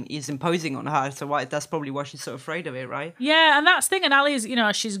is imposing on her. So that's probably why she's so afraid of it, right? Yeah, and that's the thing. And Ali's,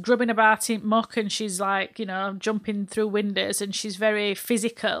 she's grubbing about in muck, and she's jumping through windows, and she's very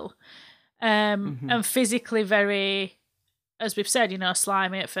physical, and physically very, as we've said,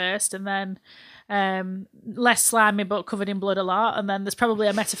 slimy at first, and then less slimy but covered in blood a lot, and then there's probably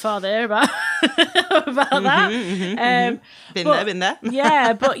a metaphor there about that. Been there.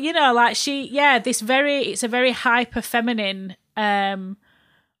 Yeah, but it's a very hyper feminine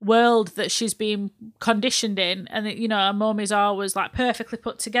world that she's been conditioned in, and her mum is always perfectly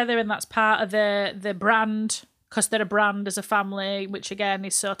put together, and that's part of the brand, because they're a brand as a family, which again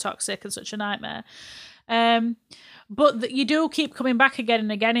is so toxic and such a nightmare. But you do keep coming back again and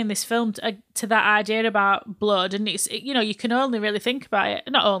again in this film to that idea about blood, and you can only really think about it,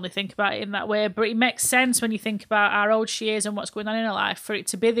 not only think about it in that way, but it makes sense when you think about how old she is and what's going on in her life, for it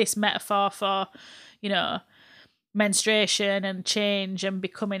to be this metaphor for, menstruation and change and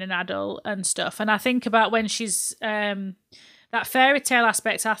becoming an adult and stuff. And I think about when she's that fairy tale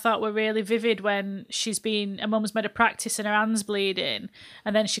aspect I thought were really vivid when her mum's made a practice and her hand's bleeding,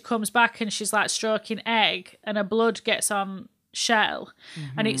 and then she comes back and she's stroking egg, and her blood gets on shell,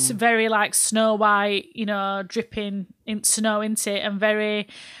 and it's very Snow White, dripping in snow into it, and very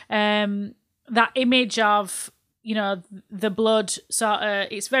that image of the blood sort of,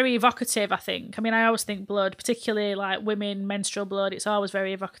 it's very evocative, I think. I mean, I always think blood, particularly women, menstrual blood, it's always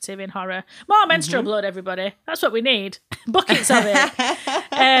very evocative in horror. More menstrual blood, everybody. That's what we need. Buckets of it.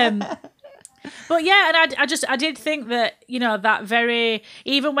 But yeah, and I did think that, that very,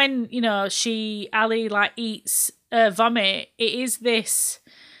 even when, Ali eats vomit, it is this,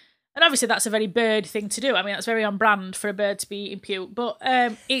 and obviously that's a very bird thing to do. I mean, that's very on brand for a bird to be eating puke. But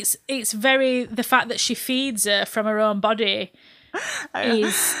it's very, the fact that she feeds her from her own body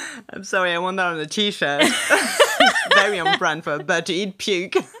is... I'm sorry, I want that on a T-shirt. Very on brand for a bird to eat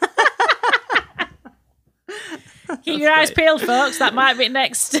puke. Keep your eyes peeled, folks. That might be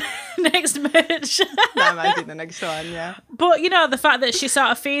next merch. That might be the next one, yeah. But, you know, the fact that she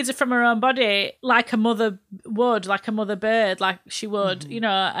sort of feeds her from her own body like a mother would, like a mother bird, like she would, you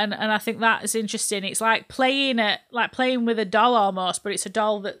know, and I think that is interesting. It's like playing with a doll almost, but it's a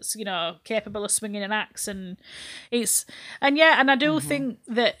doll that's, you know, capable of swinging an axe. And I do think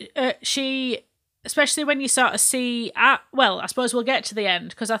that she, especially when you sort of see, I suppose we'll get to the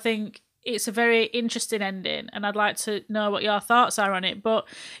end, because I think it's a very interesting ending, and I'd like to know what your thoughts are on it. But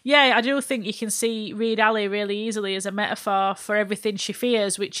yeah, I do think you can read Ali really easily as a metaphor for everything she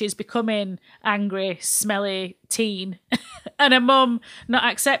fears, which is becoming angry, smelly teen, and a mum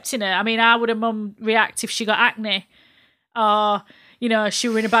not accepting her. I mean, how would a mum react if she got acne, or, you know, she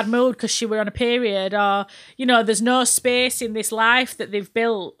were in a bad mood because she were on a period, or, you know, there's no space in this life that they've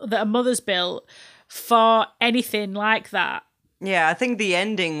built, that a mother's built, for anything like that. Yeah, I think the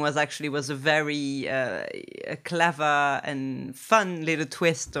ending was a very clever and fun little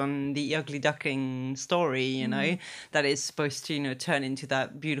twist on the ugly duckling story, you know, that is supposed to, you know, turn into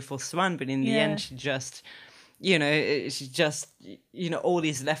that beautiful swan, but in the end she just, you know, all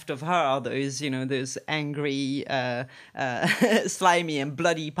is left of her are those, you know, those angry, slimy and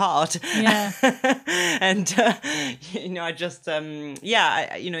bloody part. Yeah. And, you know, I just, you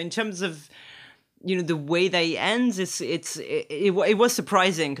know, in terms of, you know, the way they ends, it was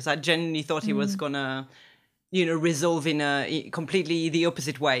surprising, because I genuinely thought it was gonna, you know, resolve in a completely the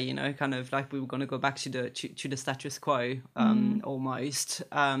opposite way, you know, kind of like we were gonna go back to the status quo, almost.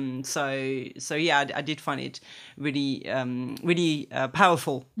 So yeah, I did find it really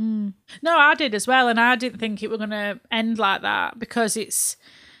powerful. No, I did as well, and I didn't think it were gonna end like that, because it's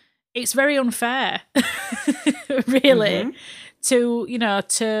very unfair, really. To, you know,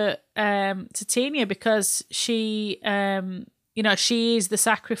 to Tina, because she, you know, she is the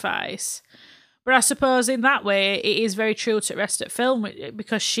sacrifice. But I suppose in that way, it is very true to rest at film,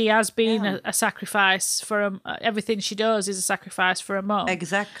 because she has been a sacrifice for everything she does is a sacrifice for a mum.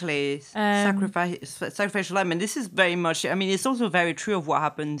 Exactly, sacrificial lamb, and this is very much. I mean, it's also very true of what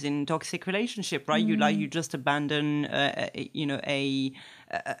happens in toxic relationship, right? You just abandon, you know,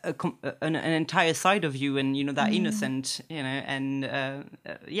 an entire side of you, and, you know, that innocent, you know, and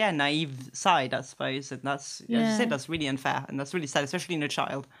naive side, I suppose, and that's, as you said, that's really unfair, and that's really sad, especially in a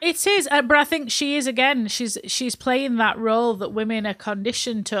child. It is, but I think she is, again, she's playing that role that women are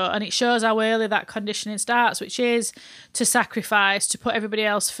conditioned to, and it shows how early that conditioning starts, which is to sacrifice, to put everybody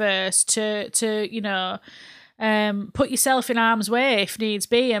else first, to you know, put yourself in harm's way if needs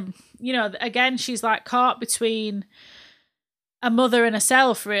be, and, you know, again, she's like caught between a mother and a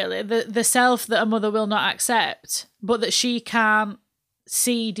self, really. The self that a mother will not accept, but that she can't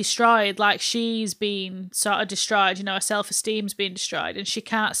see destroyed, like she's been sort of destroyed, you know, her self-esteem's been destroyed, and she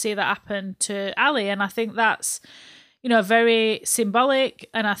can't see that happen to Ali. And I think that's, you know, very symbolic,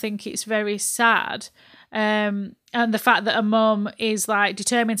 and I think it's very sad. And the fact that a mum is like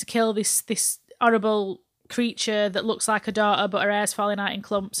determined to kill this horrible creature that looks like a daughter, but her hair's falling out in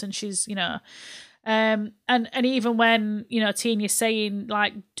clumps, and she's, you know, and even when, you know, Tina's saying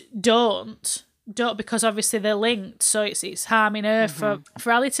like don't, because obviously they're linked, so it's harming her for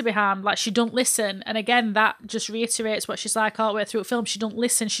Ali to be harmed, like she don't listen. And again, that just reiterates what she's like all the way through the film. She don't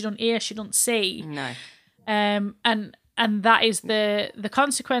listen, she don't hear, she don't see. No. And that is the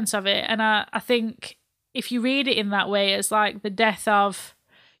consequence of it. And I think if you read it in that way, as like the death of,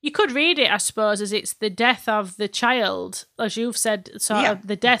 you could read it, I suppose, as it's the death of the child, as you've said, sort of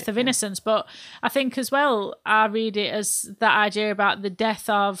the death of innocence. But I think as well, I read it as that idea about the death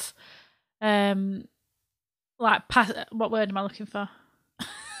of, what word am I looking for?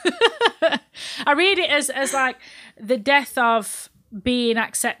 I read it as like the death of being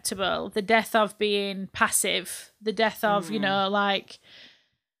acceptable, the death of being passive, the death of, you know, like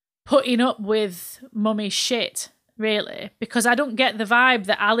putting up with mummy's shit. Really, because I don't get the vibe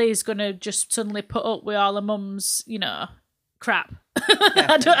that Ali's gonna just suddenly put up with all her mum's, you know, crap.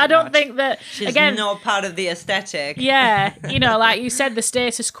 I don't think that, she's again, not part of the aesthetic. Yeah, you know, like you said, the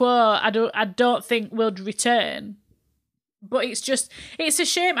status quo, I don't think will return. But it's a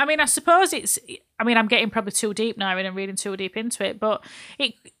shame. I mean, I suppose I'm getting probably too deep now and I'm reading too deep into it, but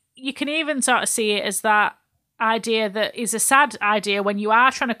you can even sort of see it as that idea that is a sad idea when you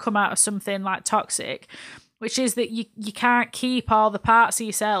are trying to come out of something like toxic, which is that you can't keep all the parts of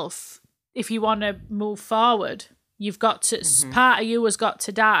yourself if you want to move forward. You've got to, part of you has got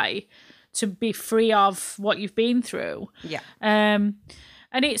to die to be free of what you've been through. Yeah.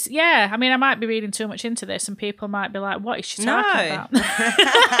 And it's, I mean, I might be reading too much into this and people might be like, what is she talking about?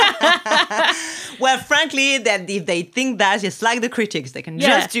 Well, frankly, that if they think that, just like the critics, they can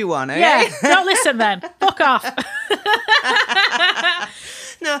just do one, okay? Yeah, don't listen then. Fuck off.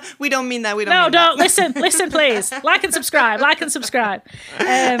 No, we don't mean that. Don't listen. Listen, please. Like and subscribe. But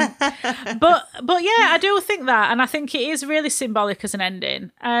yeah, I do think that, and I think it is really symbolic as an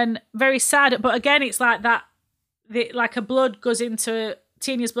ending and very sad. But again, it's like that. Like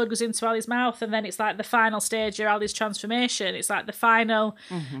Tinia's blood goes into Ali's mouth, and then it's like the final stage of Ali's transformation. It's like the final,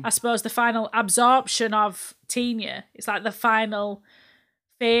 I suppose, the final absorption of Tinia. It's like the final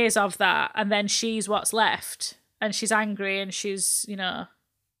phase of that, and then she's what's left, and she's angry, and she's, you know,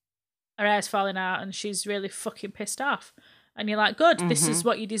 her hair's falling out, and she's really fucking pissed off. And you're like, good, this is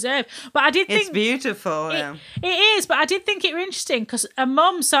what you deserve. But I did think... It's beautiful, It is, but I did think it was interesting because her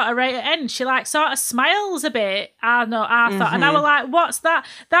mum sort of right at the end, she like sort of smiles a bit. I thought, and I was like, what's that?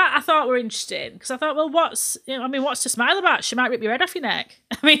 That I thought were interesting because I thought, well, what's to smile about? She might rip your head off your neck.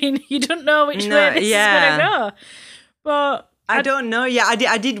 I mean, you don't know which way this is going to go. But... I don't know. Yeah,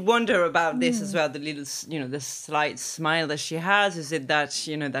 I did wonder about this as well. The little, the slight smile that she has. Is it that,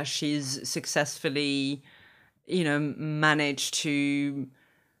 that she's successfully... managed to,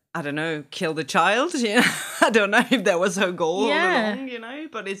 I don't know, kill the child. I don't know if that was her goal all along,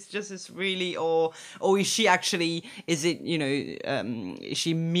 but it's really, or is she actually, is it, is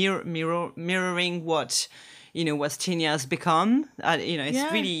she mirroring what, what Tinia has become?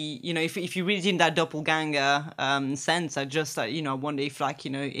 It's really, if you read it in that doppelganger sense, I just, wonder if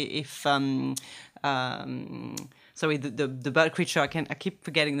sorry, the bird creature, I keep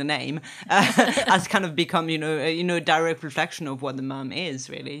forgetting the name, has kind of become, a direct reflection of what the mum is,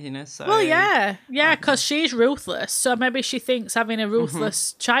 really, so... Well, because she's ruthless, so maybe she thinks having a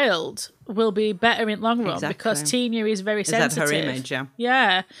ruthless child will be better in long run, because Tinia is very sensitive. Is that her image, yeah?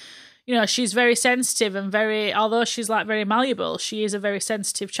 Yeah. She's very sensitive and although she's like very malleable, she is a very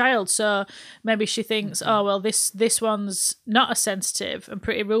sensitive child. So maybe she thinks, oh, well, this one's not as sensitive and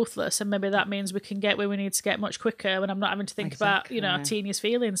pretty ruthless. And maybe that means we can get where we need to get much quicker when I'm not having to think about, Tinia's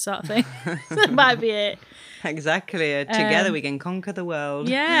feelings sort of thing. That might be it. Exactly. Together we can conquer the world.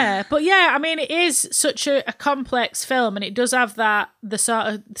 Yeah. But yeah, I mean, it is such a complex film and it does have the sort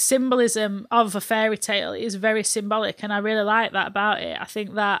of symbolism of a fairy tale. It is very symbolic and I really like that about it. I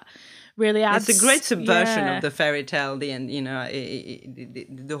think that really adds... It's a great subversion of the fairy tale. The end,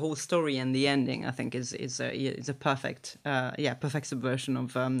 the whole story and the ending, I think, is a perfect, perfect subversion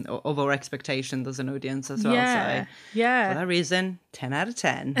of our expectations as an audience as well. Yeah, For that reason, 10 out of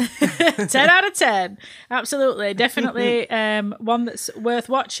 10. 10 out of 10, absolutely, definitely one that's worth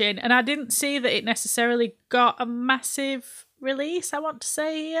watching. And I didn't see that it necessarily got a massive release. I want to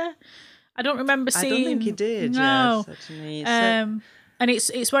say here, I don't remember seeing. I don't think it did. No. Yeah, certainly. And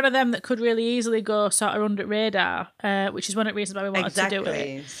it's one of them that could really easily go sort of under radar, which is one of the reasons why we wanted to do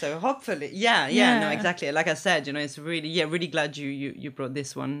it. So hopefully, no, exactly. Like I said, it's really glad you brought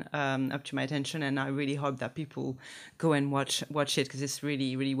this one up to my attention, and I really hope that people go and watch it because it's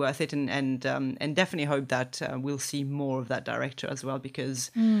really, really worth it, and definitely hope that we'll see more of that director as well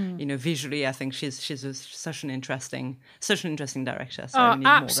because visually, I think she's such an interesting director. So we need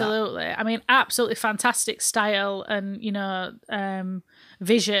absolutely. More of that. I mean, absolutely fantastic style, and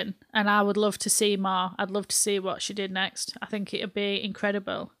vision, and I would love to see more. I'd love to see what she did next. I think it'd be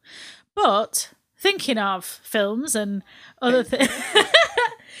incredible. But thinking of films and other things,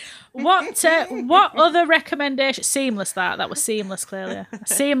 what other recommendation? Seamless. That was seamless. Clearly, I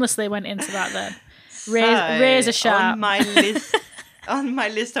seamlessly went into that. Then razor sharp. On my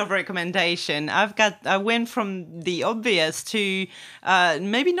list of recommendation, I went from the obvious to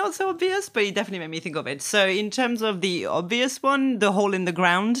maybe not so obvious, but it definitely made me think of it. So in terms of the obvious one, The Hole in the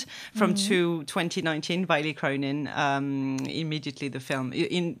Ground from 2019 by Lee Cronin, immediately the film.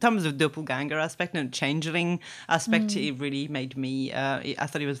 In terms of doppelganger aspect and changeling aspect, it really made me, I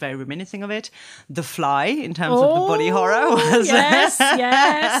thought it was very reminiscent of it. The Fly, in terms of the body horror, was... Yes.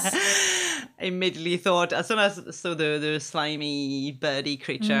 Immediately thought, as soon as I saw the slimy birdie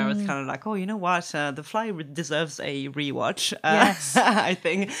creature, I was kind of like, oh, you know what? The Fly deserves a rewatch. Yes, I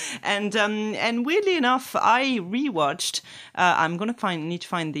think. And weirdly enough, I rewatched. I'm gonna need to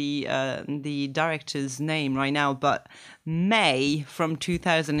find the director's name right now, but May from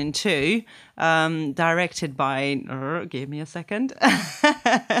 2002, directed by. Give me a second.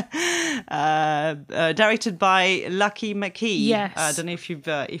 Directed by Lucky McKee. Yes. I don't know if you've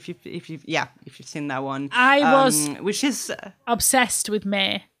seen that one. I was, which is obsessed with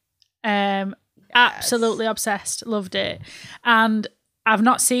May. Absolutely obsessed. Loved it. And I've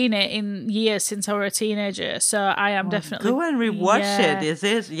not seen it in years since I was a teenager, so I am definitely... Go and rewatch it, is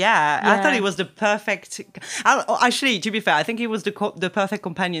it? Yeah, I thought it was the perfect... Actually, to be fair, I think it was the perfect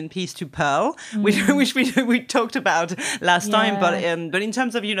companion piece to Pearl, which we talked about last time. But in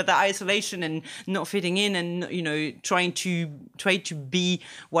terms of, the isolation and not fitting in and, trying to be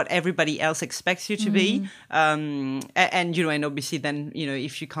what everybody else expects you to be. And obviously then,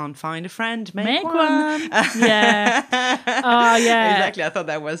 if you can't find a friend, make one. Yeah. Oh, yeah. Exactly. I thought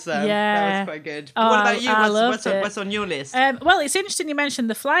that was quite good. What about you? What's on your list? Well, it's interesting you mentioned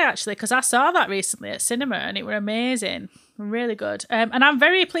The Fly, actually, because I saw that recently at cinema and it were amazing. Really good. And I'm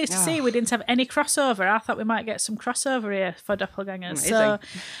very pleased to see we didn't have any crossover. I thought we might get some crossover here for Doppelgangers. Amazing. So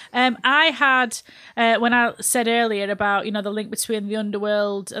I had, when I said earlier about, the link between the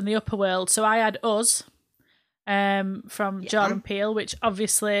underworld and the upper world, so I had Us from Jordan Peele, which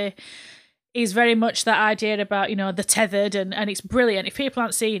obviously... is very much that idea about, the tethered, and it's brilliant. If people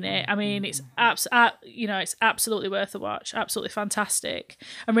aren't seen it, I mean, it's it's absolutely worth a watch, absolutely fantastic,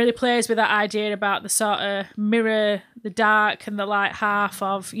 and really plays with that idea about the sort of mirror, the dark and the light half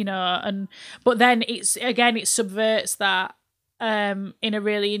of, but then it subverts that in a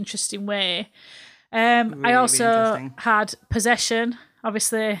really interesting way. I also had Possession,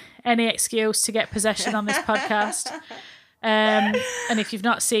 obviously any excuse to get possession on this podcast. And if you've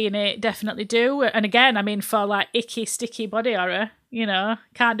not seen it, definitely do. And again, I mean, for like icky, sticky body horror,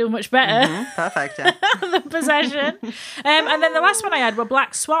 can't do much better. Perfect, yeah. than Possession. And then the last one I had were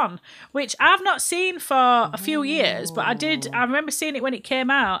Black Swan, which I've not seen for a few years, but I remember seeing it when it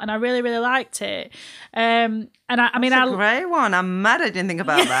came out, and I really, really liked it. And I mean, that's a great one. I'm mad I didn't think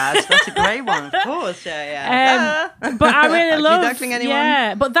about that. That's a great one, of course. Yeah. But I really love. Anyone?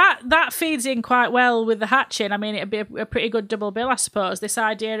 Yeah, but that feeds in quite well with the hatching. I mean, it'd be a pretty good double bill, I suppose. This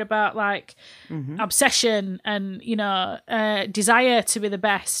idea about like obsession and desire to be the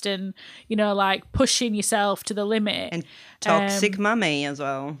best, and like pushing yourself to the limit, and toxic mummy as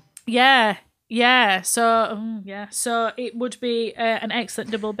well. Yeah. So it would be an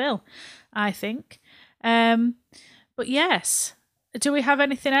excellent double bill, I think. But yes, do we have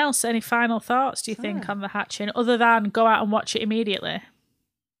anything else? Any final thoughts, do you think, on the hatching, other than go out and watch it immediately?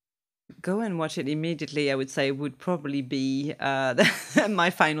 Go and watch it immediately, I would say, would probably be my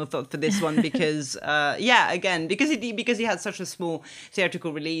final thought for this one, because because he had such a small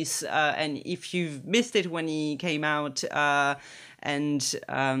theatrical release, and if you've missed it when he came out, and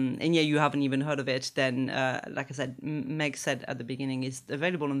you haven't even heard of it, then like I said, Meg said at the beginning, is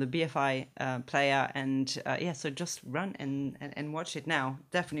available on the BFI player, and so just run and watch it now.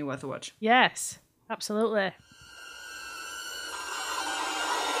 Definitely worth a watch. Yes, absolutely.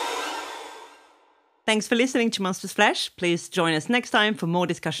 Thanks for listening to Monsters Flesh. Please join us next time for more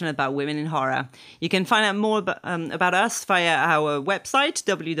discussion about women in horror. You can find out more about us via our website,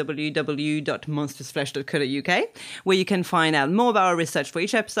 www.monstersflesh.co.uk, where you can find out more about our research for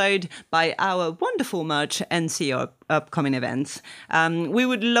each episode, buy our wonderful merch, and see our upcoming events. We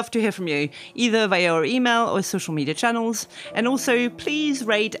would love to hear from you, either via our email or social media channels. And also, please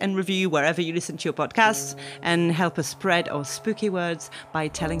rate and review wherever you listen to your podcasts, and help us spread our spooky words by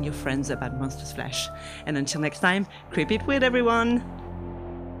telling your friends about Monsters Flesh. And until next time, creep it weird, everyone.